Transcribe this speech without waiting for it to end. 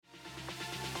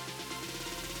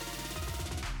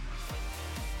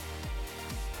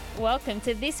Welcome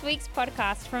to this week's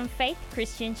podcast from Faith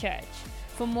Christian Church.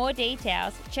 For more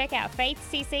details, check out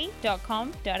faithcc.com.au.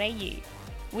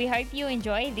 We hope you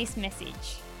enjoy this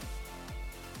message.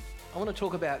 I want to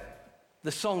talk about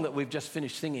the song that we've just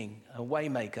finished singing, a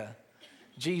Waymaker.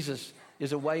 Jesus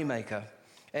is a Waymaker.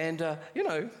 And,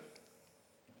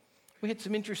 we had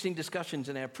some interesting discussions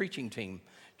in our preaching team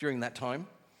during that time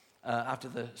after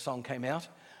the song came out.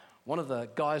 One of the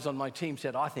guys on my team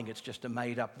said, I think it's just a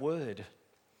made-up word,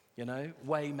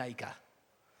 Waymaker.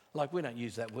 Like, we don't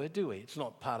use that word, do we? It's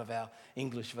not part of our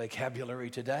English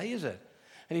vocabulary today, is it?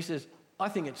 And he says, I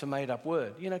think it's a made-up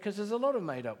word, because there's a lot of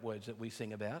made-up words that we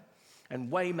sing about.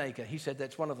 And Waymaker, he said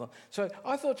that's one of them. So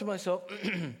I thought to myself,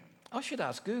 I should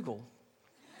ask Google.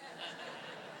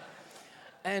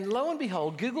 And lo and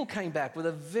behold, Google came back with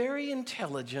a very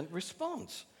intelligent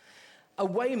response. A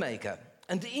Waymaker,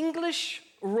 an English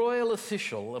royal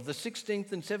official of the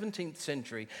 16th and 17th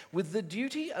century with the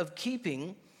duty of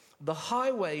keeping the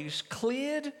highways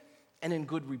cleared and in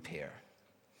good repair.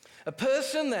 A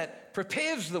person that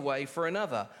prepares the way for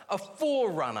another, a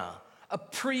forerunner, a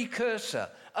precursor,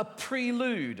 a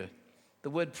prelude. The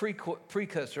word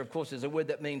precursor, of course, is a word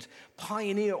that means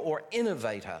pioneer or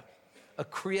innovator, a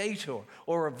creator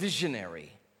or a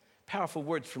visionary. Powerful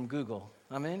words from Google.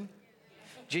 Amen?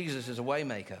 Jesus is a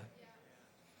waymaker.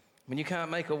 When you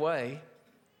can't make a way,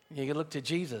 you can look to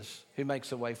Jesus who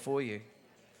makes a way for you.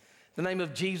 The name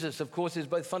of Jesus, of course, is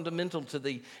both fundamental to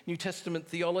the New Testament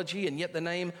theology, and yet the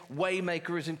name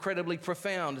Waymaker is incredibly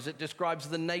profound as it describes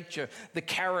the nature, the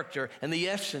character, and the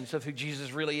essence of who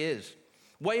Jesus really is.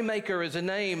 Waymaker is a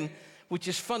name which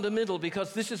is fundamental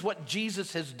because this is what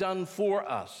Jesus has done for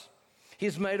us. He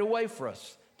has made a way for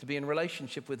us to be in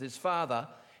relationship with his Father.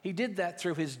 He did that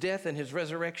through his death and his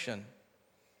resurrection,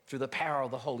 through the power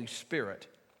of the Holy Spirit.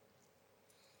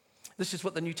 This is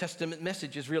what the New Testament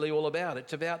message is really all about.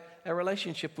 It's about our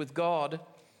relationship with God,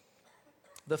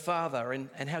 the Father,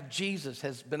 and how Jesus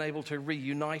has been able to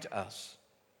reunite us.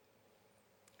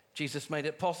 Jesus made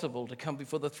it possible to come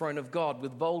before the throne of God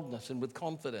with boldness and with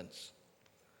confidence.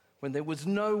 When there was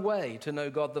no way to know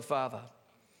God the Father,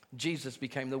 Jesus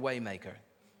became the Waymaker.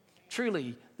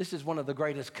 Truly, this is one of the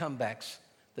greatest comebacks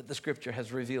that the Scripture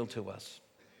has revealed to us.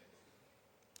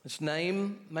 This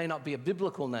name may not be a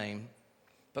biblical name,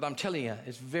 but I'm telling you,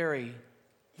 it's very,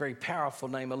 very powerful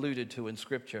name alluded to in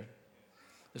Scripture.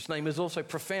 This name is also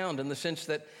profound in the sense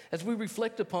that as we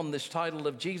reflect upon this title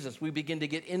of Jesus, we begin to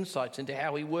get insights into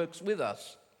how he works with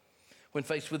us. When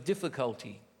faced with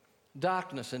difficulty,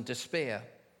 darkness, and despair,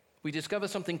 we discover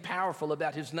something powerful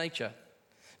about his nature.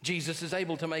 Jesus is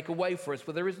able to make a way for us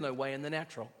where there is no way in the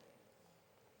natural.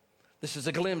 This is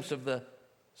a glimpse of the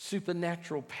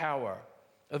supernatural power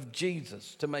of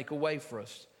Jesus to make a way for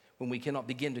us when we cannot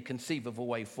begin to conceive of a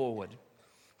way forward.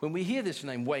 When we hear this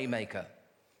name, Waymaker,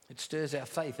 it stirs our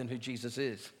faith in who Jesus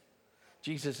is.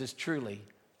 Jesus is truly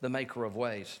the maker of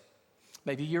ways.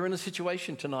 Maybe you're in a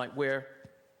situation tonight where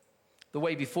the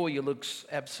way before you looks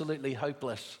absolutely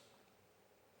hopeless,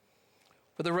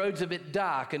 but the road's a bit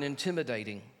dark and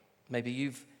intimidating. Maybe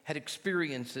you've had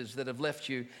experiences that have left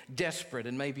you desperate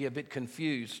and maybe a bit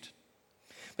confused.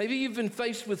 Maybe you've been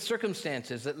faced with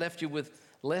circumstances that left you with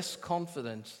less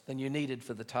confidence than you needed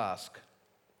for the task.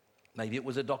 Maybe it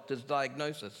was a doctor's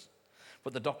diagnosis.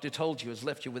 What the doctor told you has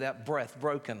left you without breath,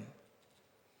 broken,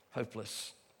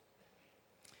 hopeless.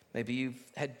 Maybe you've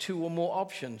had two or more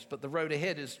options, but the road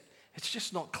ahead it's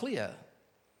just not clear,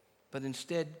 but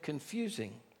instead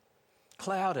confusing,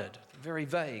 clouded, very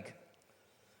vague.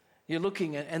 You're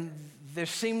looking at, and there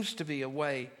seems to be a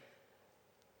way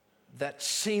that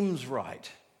seems right,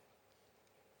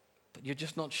 but you're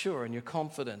just not sure and your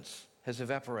confidence has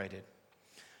evaporated.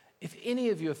 If any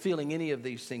of you are feeling any of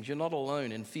these things, you're not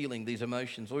alone in feeling these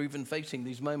emotions or even facing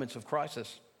these moments of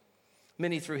crisis.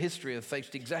 Many through history have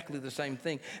faced exactly the same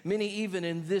thing. Many even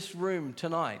in this room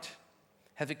tonight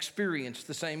have experienced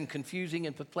the same confusing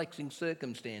and perplexing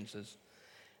circumstances.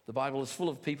 The Bible is full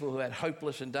of people who had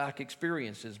hopeless and dark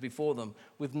experiences before them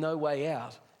with no way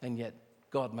out, and yet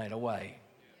God made a way.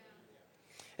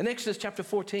 In Exodus chapter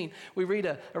 14, we read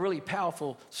a really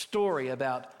powerful story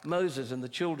about Moses and the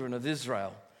children of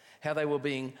Israel, how they were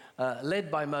being led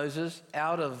by Moses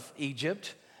out of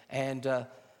Egypt, and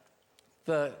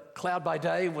the cloud by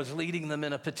day was leading them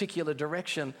in a particular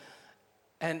direction,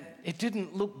 and it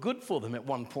didn't look good for them at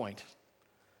one point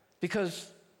because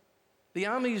the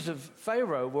armies of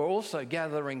Pharaoh were also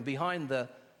gathering behind the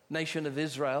nation of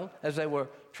Israel as they were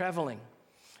traveling.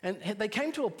 And they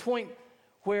came to a point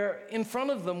where in front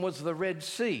of them was the Red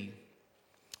Sea.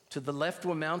 To the left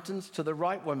were mountains, to the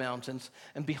right were mountains,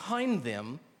 and behind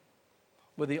them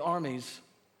were the armies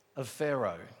of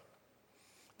Pharaoh.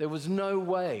 There was no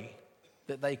way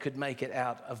that they could make it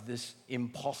out of this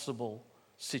impossible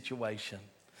situation.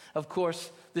 Of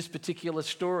course, this particular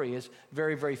story is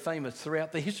very, very famous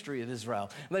throughout the history of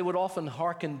Israel. They would often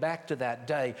hearken back to that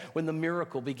day when the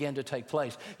miracle began to take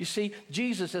place. You see,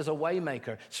 Jesus as a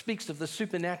waymaker speaks of the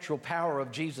supernatural power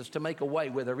of Jesus to make a way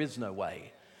where there is no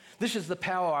way. This is the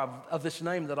power of this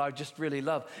name that I just really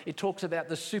love. It talks about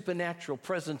the supernatural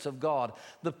presence of God,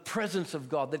 the presence of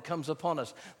God that comes upon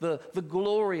us, the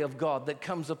glory of God that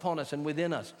comes upon us and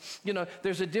within us. You know,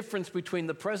 there's a difference between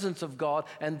the presence of God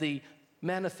and the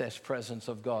manifest presence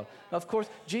of God. Of course,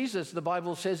 Jesus, the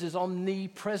Bible says, is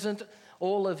omnipresent.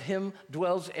 All of him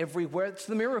dwells everywhere. It's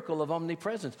the miracle of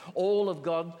omnipresence. All of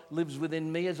God lives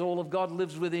within me as all of God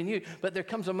lives within you. But there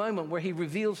comes a moment where he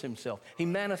reveals himself. He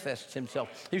manifests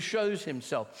himself. He shows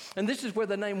himself. And this is where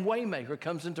the name Waymaker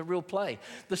comes into real play.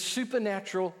 The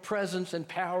supernatural presence and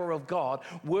power of God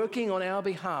working on our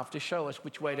behalf to show us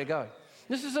which way to go.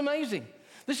 This is amazing.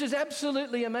 This is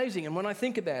absolutely amazing. And when I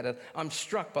think about it, I'm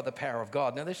struck by the power of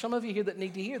God. Now, there's some of you here that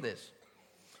need to hear this.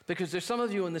 Because there's some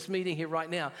of you in this meeting here right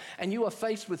now, and you are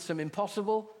faced with some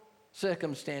impossible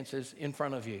circumstances in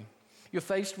front of you. You're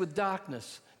faced with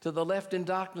darkness to the left and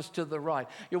darkness to the right.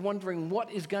 You're wondering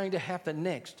what is going to happen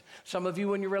next. Some of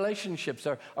you in your relationships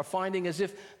are finding as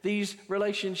if these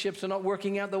relationships are not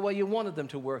working out the way you wanted them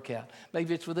to work out.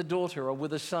 Maybe it's with a daughter or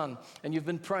with a son, and you've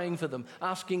been praying for them,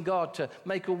 asking God to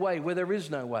make a way where there is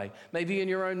no way. Maybe in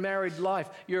your own married life,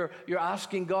 you're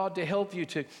asking God to help you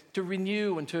to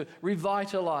renew and to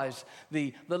revitalize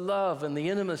the love and the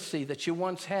intimacy that you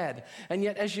once had. And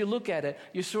yet, as you look at it,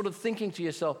 you're sort of thinking to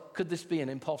yourself, could this be an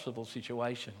impossible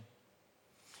situation?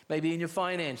 Maybe in your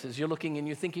finances, you're looking and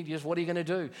you're thinking to yourself, what are you going to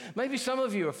do? Maybe some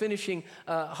of you are finishing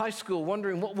high school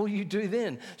wondering, what will you do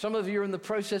then? Some of you are in the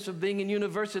process of being in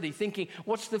university thinking,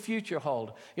 what's the future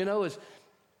hold? You know, is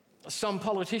some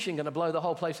politician going to blow the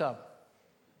whole place up?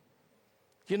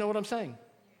 Do you know what I'm saying?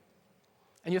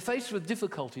 And you're faced with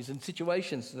difficulties and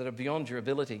situations that are beyond your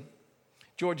ability.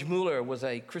 George Muller was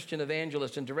a Christian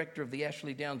evangelist and director of the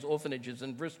Ashley Downs Orphanages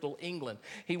in Bristol, England.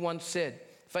 He once said,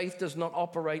 faith does not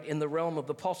operate in the realm of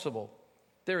the possible.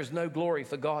 There is no glory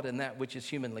for God in that which is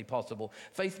humanly possible.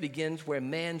 Faith begins where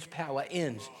man's power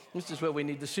ends. This is where we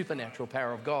need the supernatural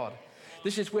power of God.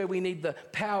 This is where we need the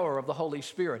power of the Holy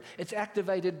Spirit. It's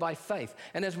activated by faith.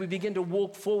 And as we begin to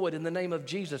walk forward in the name of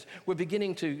Jesus, we're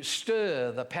beginning to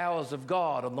stir the powers of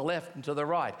God on the left and to the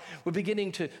right. We're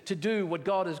beginning to do what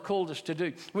God has called us to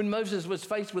do. When Moses was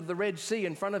faced with the Red Sea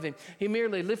in front of him, he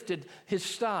merely lifted his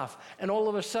staff, and all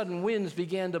of a sudden winds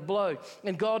began to blow,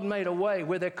 and God made a way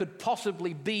where there could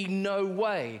possibly be no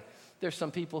way. There's some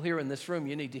people here in this room,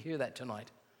 you need to hear that tonight.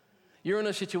 You're in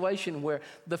a situation where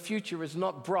the future is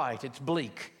not bright, it's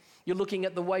bleak. You're looking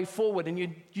at the way forward and you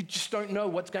just don't know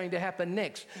what's going to happen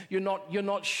next. You're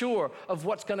not sure of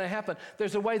what's going to happen.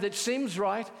 There's a way that seems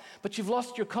right, but you've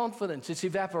lost your confidence. It's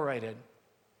evaporated.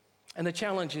 And the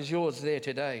challenge is yours there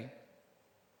today.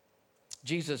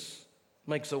 Jesus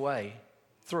makes a way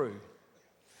through.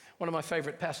 One of my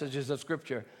favorite passages of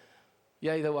Scripture,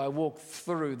 yea, though I walk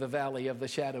through the valley of the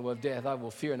shadow of death, I will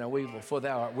fear no evil, for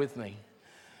thou art with me.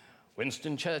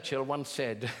 Winston Churchill once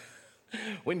said,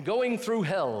 when going through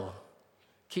hell,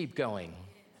 keep going.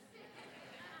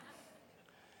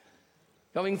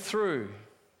 Going through.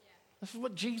 This is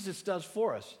what Jesus does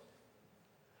for us.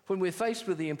 When we're faced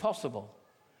with the impossible,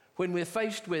 when we're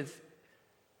faced with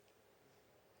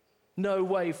no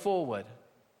way forward,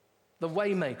 the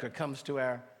Waymaker comes to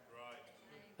our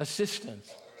assistance.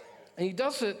 And he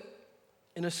does it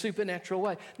in a supernatural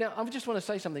way. Now, I just want to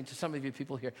say something to some of you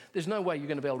people here. There's no way you're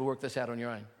going to be able to work this out on your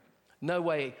own. No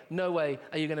way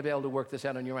are you going to be able to work this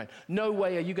out on your own. No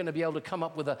way are you going to be able to come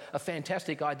up with a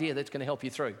fantastic idea that's going to help you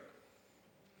through.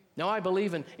 Now, I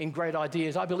believe in great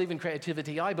ideas. I believe in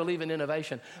creativity. I believe in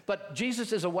innovation. But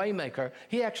Jesus is a waymaker.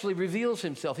 He actually reveals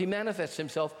himself. He manifests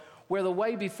himself where the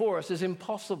way before us is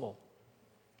impossible.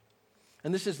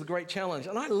 And this is the great challenge.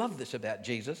 And I love this about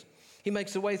Jesus. He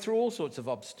makes a way through all sorts of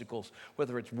obstacles,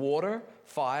 whether it's water,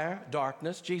 fire,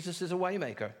 darkness. Jesus is a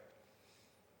waymaker.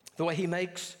 The way he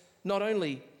makes not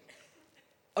only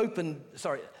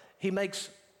he makes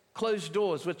closed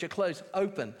doors which are closed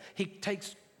open. He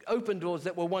takes open doors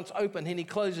that were once open and he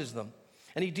closes them.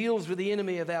 And he deals with the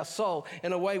enemy of our soul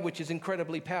in a way which is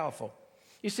incredibly powerful.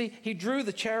 You see, he drew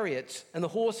the chariots and the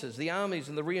horses, the armies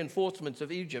and the reinforcements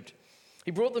of Egypt.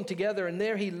 He brought them together, and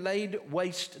there he laid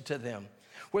waste to them.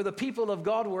 Where the people of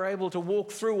God were able to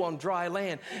walk through on dry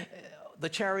land, the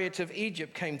chariots of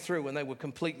Egypt came through and they were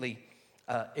completely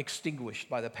extinguished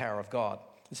by the power of God.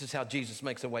 This is how Jesus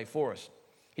makes a way for us.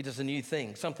 He does a new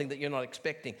thing, something that you're not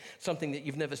expecting, something that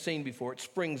you've never seen before. It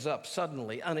springs up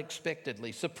suddenly,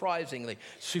 unexpectedly, surprisingly,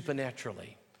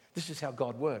 supernaturally. This is how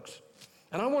God works.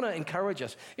 And I want to encourage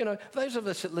us. You know, those of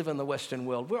us that live in the Western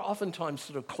world, we're oftentimes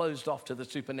sort of closed off to the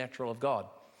supernatural of God.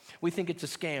 We think it's a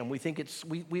scam. We think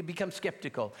we become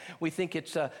skeptical. We think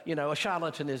it's a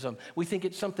charlatanism. We think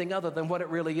it's something other than what it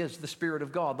really is, the Spirit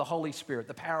of God, the Holy Spirit,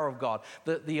 the power of God,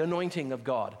 the anointing of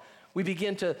God. We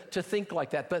begin to think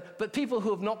like that. But people who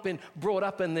have not been brought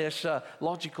up in this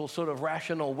logical, sort of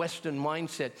rational Western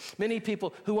mindset, many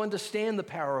people who understand the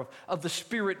power of the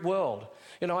spirit world.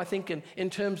 You know, I think in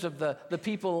terms of the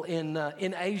people in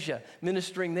Asia,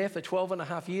 ministering there for 12 and a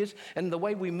half years, and the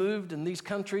way we moved in these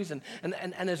countries, and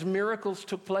as miracles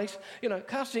took place, you know,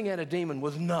 casting out a demon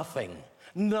was nothing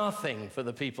for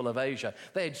the people of Asia.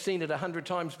 They had seen it 100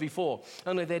 times before,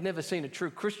 only they'd never seen a true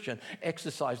Christian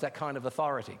exercise that kind of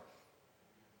authority.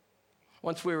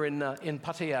 Once we were in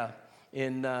Pattaya,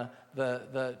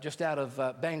 just out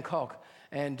of Bangkok,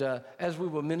 and as we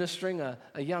were ministering, a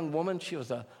young woman, she was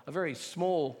a very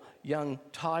small young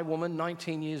Thai woman,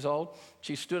 19 years old.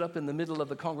 She stood up in the middle of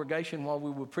the congregation while we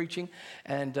were preaching,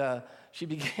 and she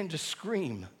began to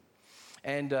scream.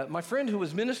 And my friend who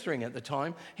was ministering at the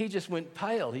time, he just went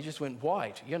pale, he just went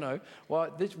white, you know.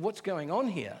 What's going on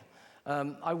here?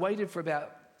 I waited for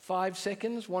about 5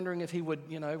 seconds, wondering if he would,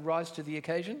 rise to the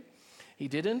occasion. He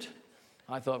didn't.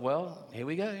 I thought, well, here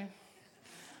we go.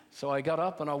 So I got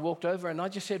up and I walked over and I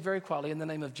just said very quietly, in the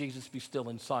name of Jesus, be still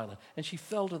and silent. And she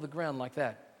fell to the ground like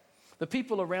that. The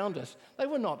people around us, they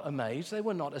were not amazed. They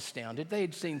were not astounded. They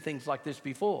had seen things like this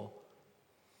before.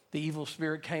 The evil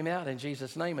spirit came out in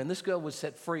Jesus' name, and this girl was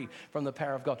set free from the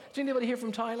power of God. Is anybody here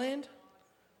from Thailand?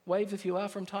 Wave if you are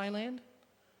from Thailand.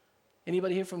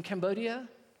 Anybody here from Cambodia?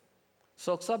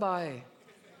 Sok Sabai.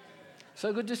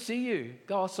 So good to see you.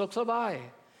 Go Sok Sabai.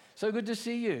 So good to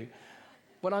see you.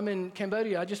 When I'm in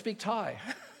Cambodia, I just speak Thai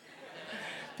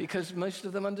because most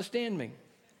of them understand me.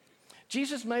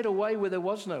 Jesus made a way where there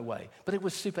was no way, but it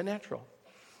was supernatural.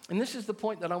 And this is the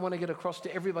point that I want to get across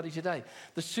to everybody today.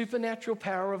 The supernatural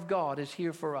power of God is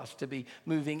here for us to be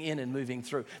moving in and moving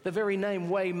through. The very name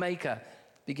Waymaker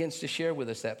begins to share with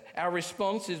us that. Our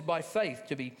response is by faith,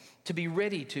 to be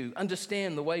ready to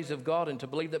understand the ways of God and to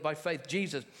believe that by faith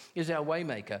Jesus is our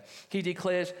Waymaker. He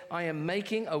declares, I am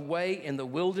making a way in the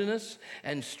wilderness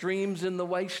and streams in the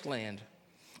wasteland.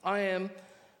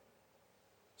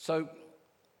 So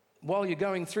while you're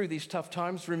going through these tough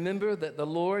times, remember that the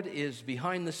Lord is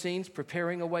behind the scenes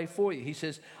preparing a way for you. He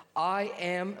says, I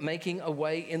am making a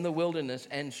way in the wilderness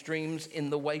and streams in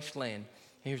the wasteland.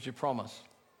 Here's your promise.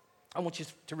 I want you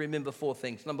to remember 4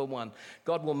 things. Number 1,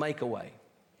 God will make a way.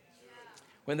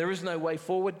 When there is no way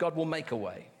forward, God will make a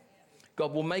way.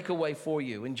 God will make a way for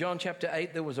you. In John chapter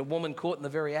 8, there was a woman caught in the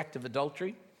very act of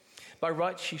adultery. By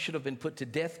rights, she should have been put to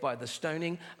death by the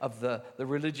stoning of the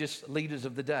religious leaders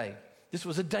of the day. This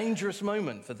was a dangerous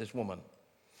moment for this woman.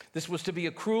 This was to be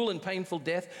a cruel and painful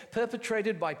death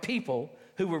perpetrated by people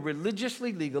who were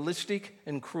religiously legalistic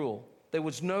and cruel. There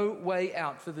was no way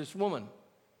out for this woman.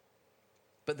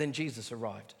 But then Jesus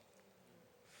arrived.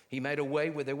 He made a way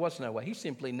where there was no way. He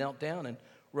simply knelt down and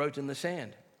wrote in the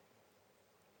sand.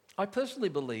 I personally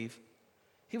believe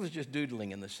he was just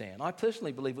doodling in the sand. I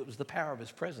personally believe it was the power of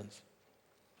his presence.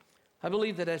 I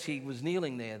believe that as he was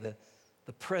kneeling there,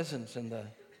 the presence and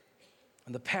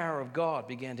the power of God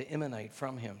began to emanate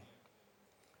from him.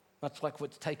 Much like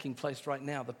what's taking place right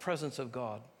now, the presence of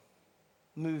God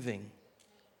moving,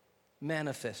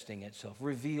 manifesting itself,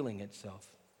 revealing itself.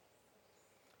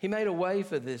 He made a way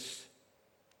for this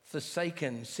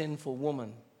forsaken, sinful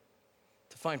woman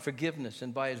to find forgiveness,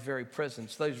 and by his very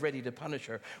presence, those ready to punish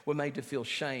her were made to feel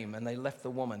shame, and they left the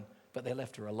woman, but they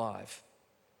left her alive.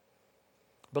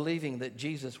 Believing that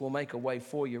Jesus will make a way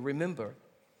for you, remember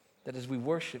that as we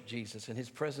worship Jesus and his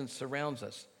presence surrounds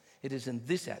us, it is in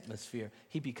this atmosphere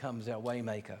he becomes our way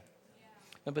maker. Yeah.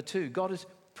 Number 2, God is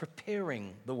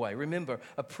preparing the way. Remember,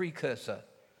 a precursor.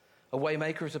 A way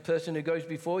maker is a person who goes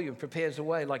before you and prepares a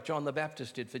way, like John the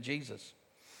Baptist did for Jesus.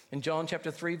 In John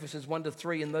chapter 3, verses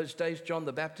 1-3, in those days, John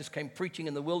the Baptist came preaching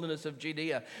in the wilderness of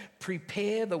Judea.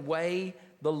 Prepare the way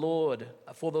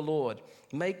for the Lord.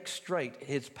 Make straight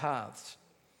his paths.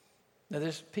 Now,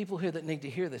 there's people here that need to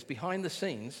hear this. Behind the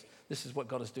scenes, this is what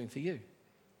God is doing for you.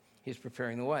 He's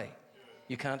preparing the way.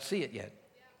 You can't see it yet,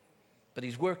 but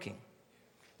he's working.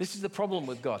 This is the problem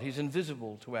with God. He's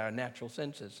invisible to our natural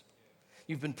senses.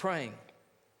 You've been praying.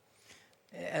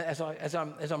 As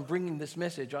I'm bringing this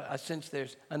message, I sense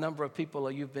there's a number of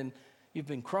people. You've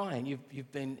been crying.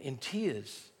 You've been in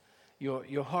tears.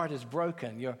 your heart is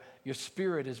broken, your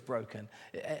spirit is broken,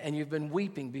 and you've been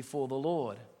weeping before the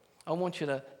Lord, I want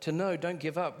you to know, don't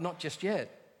give up, not just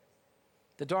yet.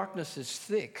 The darkness is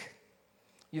thick.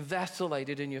 You've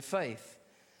vacillated in your faith.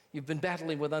 You've been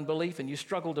battling with unbelief and you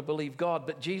struggle to believe God,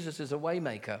 but Jesus is a way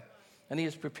maker and he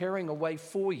is preparing a way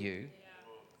for you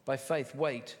by faith.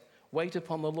 Wait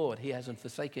upon the Lord. He hasn't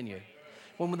forsaken you.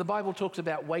 When the Bible talks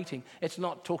about waiting, it's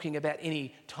not talking about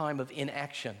any time of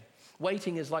inaction.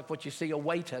 Waiting is like what you see a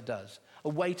waiter does. A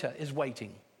waiter is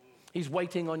waiting. He's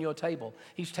waiting on your table.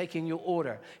 He's taking your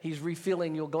order. He's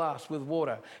refilling your glass with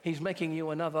water. He's making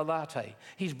you another latte.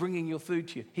 He's bringing your food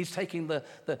to you. He's taking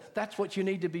that's what you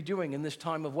need to be doing in this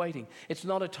time of waiting. It's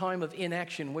not a time of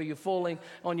inaction where you're falling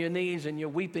on your knees and you're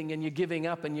weeping and you're giving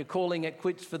up and you're calling it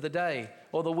quits for the day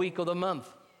or the week or the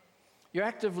month. You're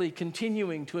actively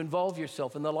continuing to involve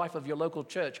yourself in the life of your local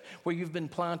church where you've been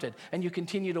planted, and you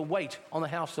continue to wait on the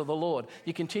house of the Lord.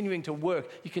 You're continuing to work.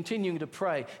 You're continuing to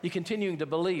pray. You're continuing to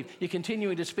believe. You're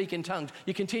continuing to speak in tongues.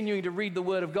 You're continuing to read the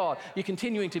Word of God. You're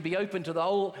continuing to be open to the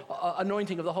whole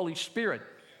anointing of the Holy Spirit.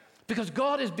 Because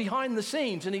God is behind the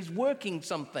scenes and he's working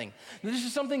something. This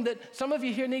is something that some of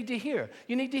you here need to hear.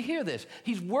 You need to hear this.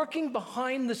 He's working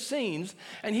behind the scenes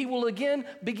and he will again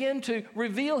begin to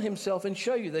reveal himself and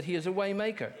show you that he is a way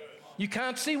maker. You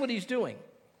can't see what he's doing.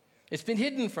 It's been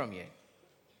hidden from you.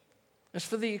 It's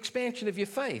for the expansion of your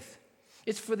faith.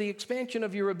 It's for the expansion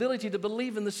of your ability to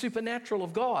believe in the supernatural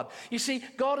of God. You see,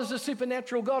 God is a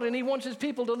supernatural God and he wants his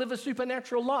people to live a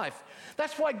supernatural life.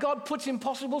 That's why God puts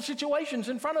impossible situations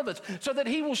in front of us, so that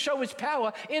he will show his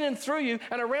power in and through you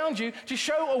and around you to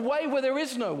show a way where there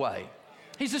is no way.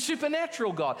 He's a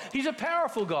supernatural God. He's a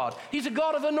powerful God. He's a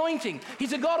God of anointing.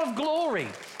 He's a God of glory.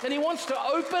 And he wants to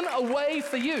open a way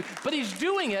for you. But he's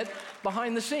doing it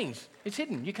behind the scenes. It's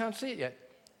hidden. You can't see it yet.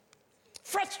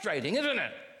 Frustrating, isn't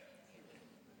it?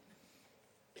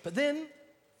 But then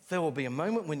there will be a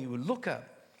moment when you will look up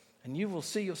and you will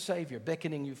see your Savior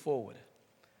beckoning you forward.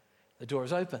 The door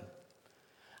is open.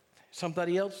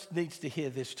 Somebody else needs to hear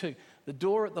this too. The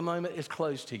door at the moment is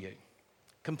closed to you.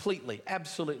 Completely,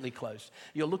 absolutely closed.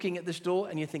 You're looking at this door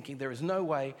and you're thinking there is no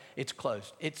way it's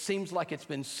closed. It seems like it's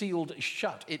been sealed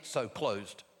shut. It's so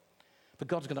closed. But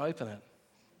God's going to open it.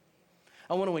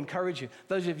 I want to encourage you.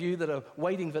 Those of you that are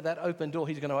waiting for that open door,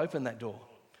 he's going to open that door.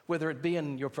 Whether it be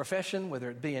in your profession, whether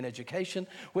it be in education,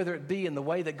 whether it be in the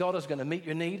way that God is going to meet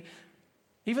your need.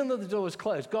 Even though the door is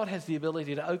closed, God has the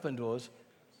ability to open doors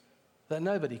that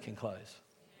nobody can close.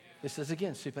 This is,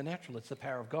 again, supernatural. It's the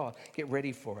power of God. Get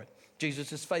ready for it.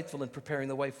 Jesus is faithful in preparing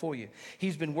the way for you.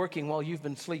 He's been working while you've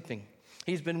been sleeping.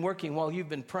 He's been working while you've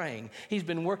been praying. He's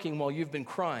been working while you've been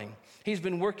crying. He's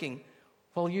been working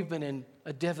while you've been in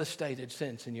a devastated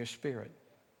sense in your spirit.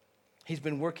 He's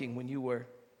been working when you were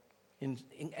in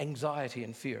anxiety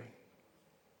and fear.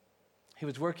 He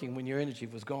was working when your energy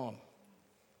was gone.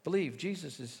 Believe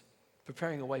Jesus is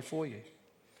preparing a way for you.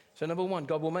 So number one,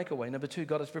 God will make a way. Number two,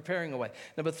 God is preparing a way.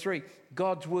 Number three,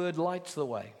 God's word lights the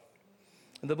way.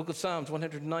 In the book of Psalms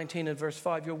 119 and verse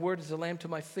 5, your word is a lamp to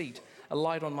my feet, a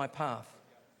light on my path.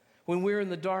 When we're in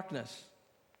the darkness,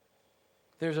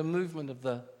 there's a movement of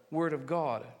the word of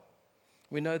God.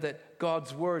 We know that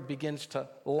God's word begins to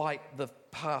light the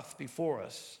path before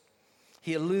us.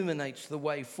 He illuminates the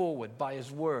way forward by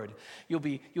his word. You'll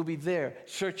be there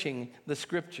searching the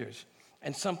scriptures,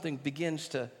 and something begins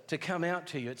to come out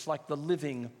to you. It's like the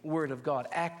living word of God,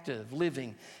 active,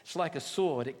 living. It's like a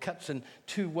sword. It cuts in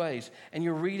two ways, and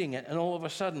you're reading it, and all of a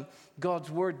sudden, God's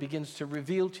word begins to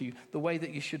reveal to you the way that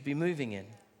you should be moving in.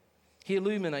 He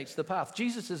illuminates the path.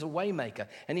 Jesus is a way maker,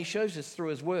 and he shows us through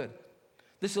his word.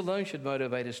 This alone should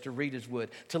motivate us to read his word,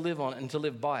 to live on it, and to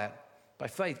live by it. By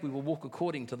faith, we will walk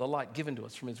according to the light given to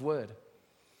us from his word.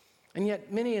 And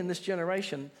yet, many in this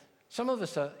generation, some of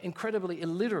us are incredibly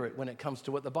illiterate when it comes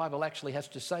to what the Bible actually has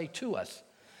to say to us.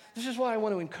 This is why I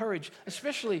want to encourage,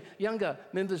 especially younger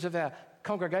members of our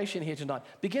congregation here tonight,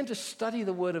 begin to study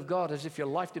the word of God as if your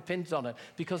life depends on it,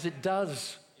 because it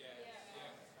does.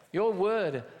 Your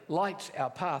word lights our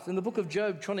path. In the book of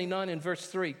Job 29 and verse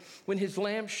 3, when his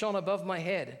lamp shone above my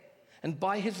head, and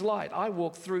by his light I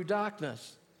walked through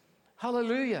darkness.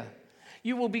 Hallelujah.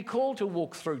 You will be called to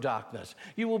walk through darkness.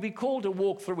 You will be called to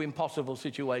walk through impossible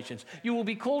situations. You will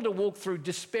be called to walk through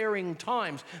despairing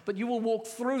times, but you will walk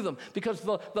through them because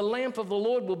the lamp of the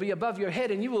Lord will be above your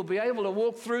head and you will be able to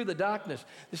walk through the darkness.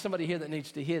 There's somebody here that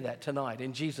needs to hear that tonight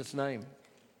in Jesus' name.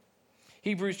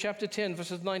 Hebrews chapter 10,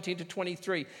 verses 19 to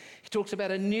 23. He talks about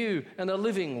a new and a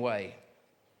living way.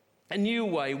 A new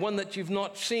way, one that you've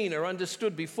not seen or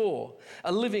understood before.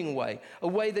 A living way, a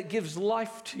way that gives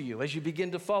life to you as you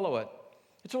begin to follow it.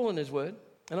 It's all in his word.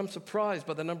 And I'm surprised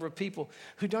by the number of people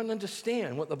who don't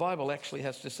understand what the Bible actually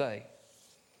has to say.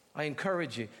 I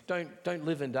encourage you, don't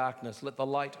live in darkness. Let the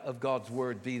light of God's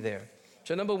word be there.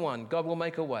 So number 1, God will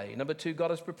make a way. Number 2,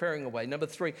 God is preparing a way. Number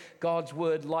 3, God's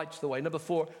word lights the way. Number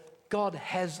 4, God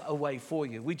has a way for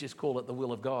you. We just call it the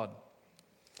will of God.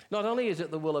 Not only is it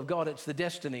the will of God, it's the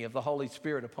destiny of the Holy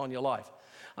Spirit upon your life.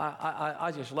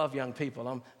 I just love young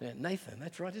people. Nathan,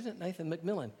 that's right, isn't it? Nathan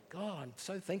McMillan. God, I'm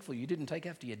so thankful you didn't take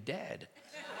after your dad.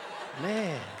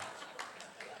 Man.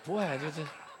 Boy,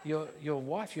 your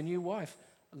wife, your new wife,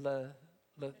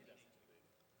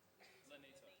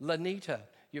 Lanita.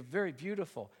 You're very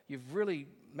beautiful. You've really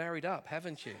married up,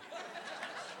 haven't you?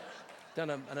 Done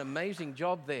an amazing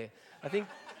job there. I think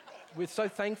we're so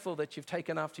thankful that you've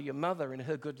taken after your mother and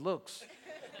her good looks.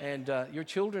 And your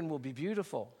children will be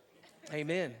beautiful.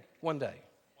 Amen. One day.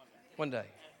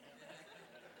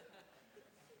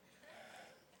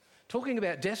 Talking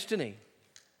about destiny.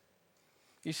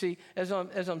 You see, as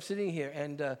I'm sitting here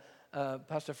and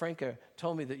Pastor Franco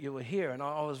told me that you were here, and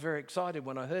I was very excited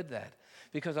when I heard that,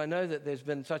 because I know that there's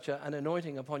been such an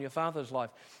anointing upon your father's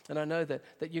life, and I know that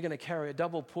you're going to carry a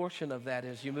double portion of that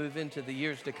as you move into the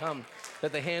years to come,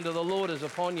 that the hand of the Lord is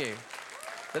upon you,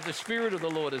 that the Spirit of the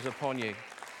Lord is upon you.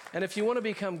 And if you want to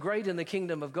become great in the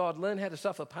kingdom of God, learn how to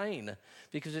suffer pain,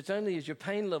 because it's only as your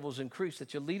pain levels increase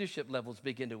that your leadership levels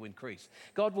begin to increase.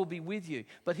 God will be with you,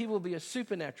 but he will be a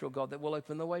supernatural God that will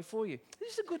open the way for you.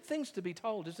 These are good things to be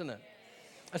told, isn't it?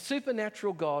 A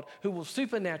supernatural God who will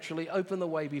supernaturally open the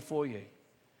way before you.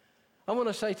 I want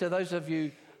to say to those of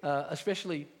you,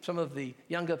 especially some of the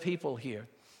younger people here,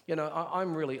 you know,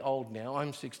 I'm really old now.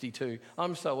 I'm 62.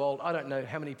 I'm so old, I don't know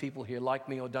how many people here like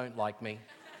me or don't like me.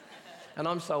 And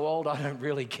I'm so old, I don't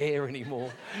really care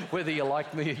anymore whether you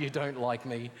like me or you don't like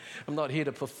me. I'm not here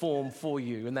to perform for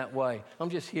you in that way. I'm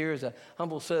just here as a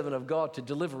humble servant of God to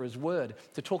deliver his word,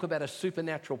 to talk about a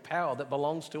supernatural power that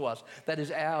belongs to us, that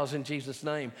is ours in Jesus'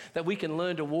 name, that we can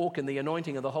learn to walk in the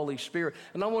anointing of the Holy Spirit.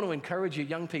 And I want to encourage you,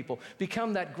 young people,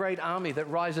 become that great army that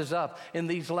rises up in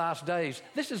these last days.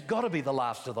 This has got to be the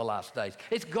last of the last days.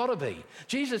 It's got to be.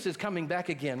 Jesus is coming back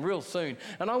again real soon.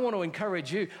 And I want to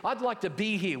encourage you. I'd like to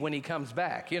be here when he comes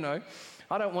back, you know.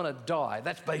 I don't want to die.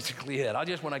 That's basically it. I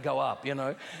just want to go up, you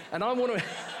know. And I want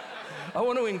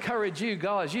to encourage you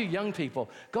guys, you young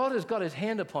people. God has got his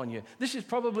hand upon you. This is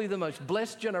probably the most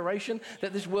blessed generation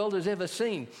that this world has ever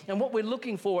seen. And what we're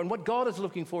looking for and what God is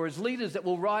looking for is leaders that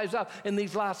will rise up in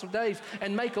these last days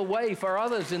and make a way for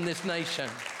others in this nation.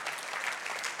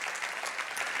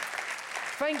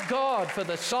 Thank God for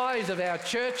the size of our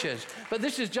churches, but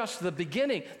this is just the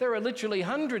beginning. There are literally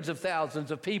hundreds of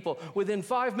thousands of people within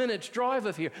 5 minutes drive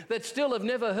of here that still have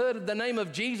never heard of the name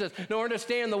of Jesus nor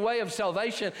understand the way of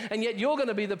salvation, and yet you're going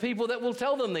to be the people that will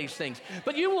tell them these things.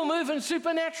 But you will move in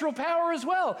supernatural power as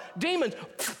well. Demons,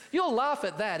 you'll laugh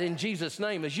at that in Jesus'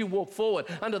 name as you walk forward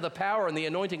under the power and the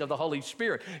anointing of the Holy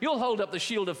Spirit. You'll hold up the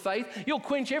shield of faith. You'll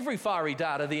quench every fiery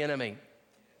dart of the enemy.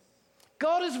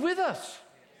 God is with us.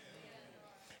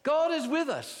 God is with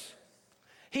us.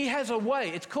 He has a way.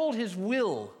 It's called his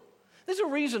will. There's a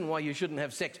reason why you shouldn't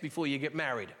have sex before you get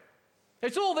married.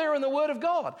 It's all there in the Word of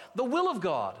God. The will of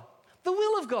God. The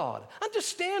will of God.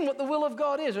 Understand what the will of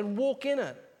God is and walk in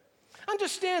it.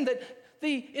 Understand that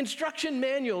the instruction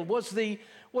manual was the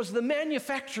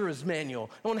manufacturer's manual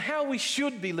on how we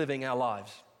should be living our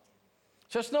lives.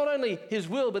 So it's not only his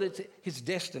will, but it's his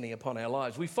destiny upon our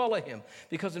lives. We follow him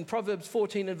because in Proverbs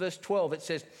 14 and verse 12, it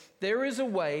says, there is a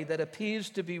way that appears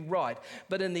to be right,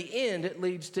 but in the end it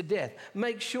leads to death.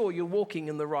 Make sure you're walking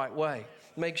in the right way.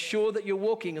 Make sure that you're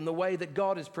walking in the way that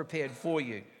God has prepared for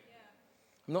you.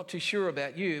 I'm not too sure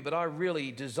about you, but I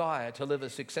really desire to live a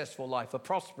successful life, a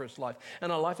prosperous life,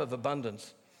 and a life of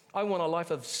abundance. I want a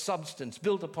life of substance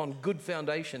built upon good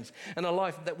foundations and a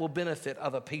life that will benefit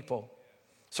other people.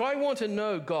 So I want to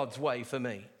know God's way for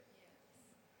me,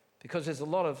 because there's a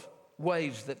lot of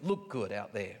ways that look good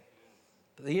out there,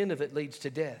 but the end of it leads to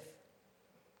death.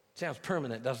 Sounds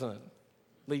permanent, doesn't it?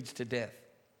 Leads to death.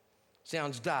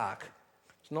 Sounds dark.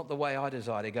 It's not the way I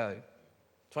desire to go.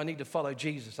 So I need to follow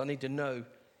Jesus. I need to know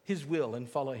his will and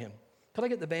follow him. Can I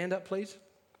get the band up, please?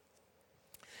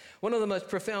 One of the most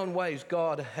profound ways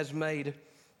God has made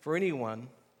for anyone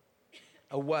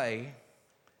a way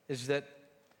is that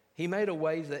he made a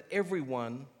way that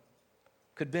everyone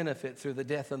could benefit through the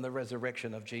death and the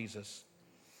resurrection of Jesus.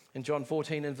 In John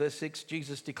 14 and verse 6,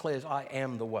 Jesus declares, I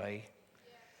am the way.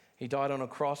 He died on a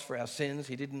cross for our sins.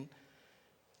 He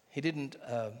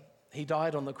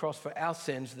died on the cross for our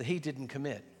sins that he didn't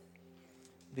commit.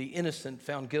 The innocent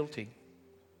found guilty.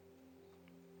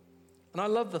 And I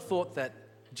love the thought that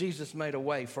Jesus made a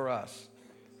way for us.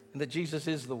 and that Jesus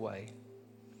is the way.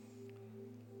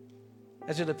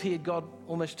 As it appeared, God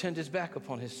almost turned his back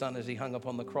upon his son as he hung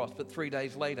upon the cross. But 3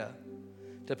 days later,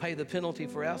 to pay the penalty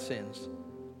for our sins,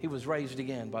 he was raised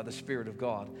again by the Spirit of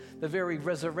God. The very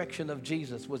resurrection of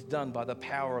Jesus was done by the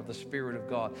power of the Spirit of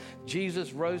God.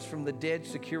 Jesus rose from the dead,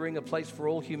 securing a place for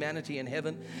all humanity in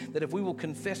heaven, that if we will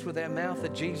confess with our mouth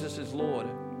that Jesus is Lord,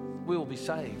 we will be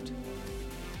saved.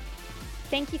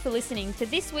 Thank you for listening to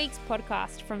this week's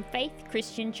podcast from Faith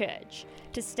Christian Church.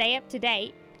 To stay up to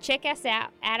date, check us out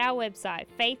at our website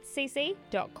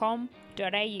faithcc.com.au.